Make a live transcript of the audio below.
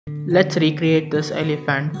Let's recreate this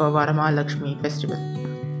elephant for Varamahalakshmi festival.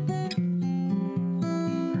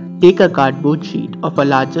 Take a cardboard sheet of a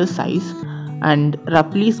larger size and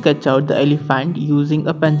roughly sketch out the elephant using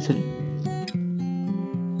a pencil.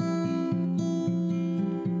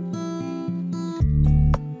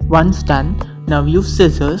 Once done, now use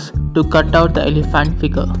scissors to cut out the elephant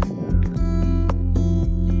figure.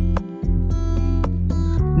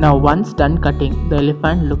 Now once done cutting, the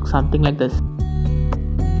elephant looks something like this.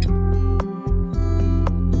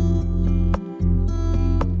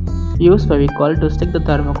 Use Fevicol to stick the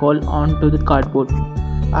thermocol onto the cardboard.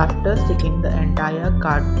 After sticking the entire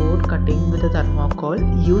cardboard cutting with the thermocol,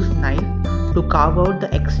 use knife to carve out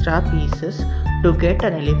the extra pieces to get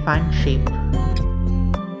an elephant shape.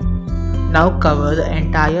 Now cover the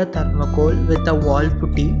entire thermocol with a wall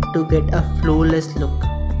putty to get a flawless look.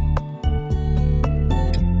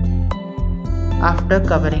 After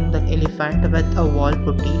covering the elephant with a wall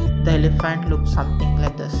putty, the elephant looks something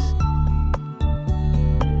like this.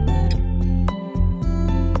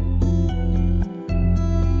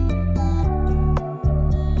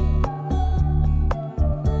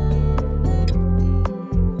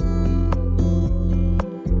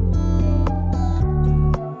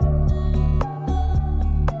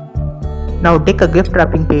 Now take a gift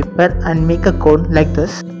wrapping paper and make a cone like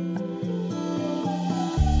this.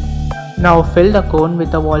 Now fill the cone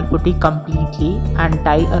with the wall putty completely and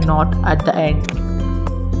tie a knot at the end.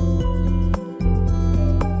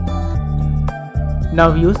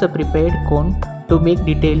 Now use the prepared cone to make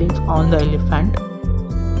detailings on the elephant.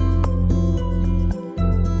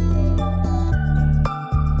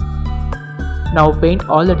 Now paint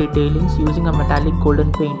all the detailings using a metallic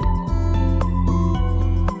golden paint.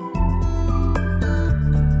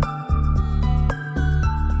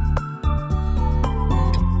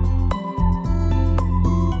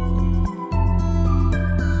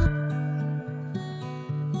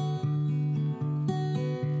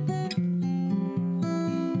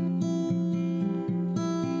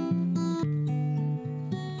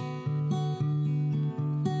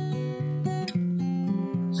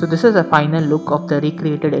 So this is a final look of the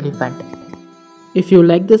recreated elephant. If you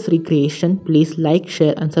like this recreation, please like,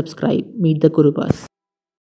 share and subscribe. Meet the Gurubas.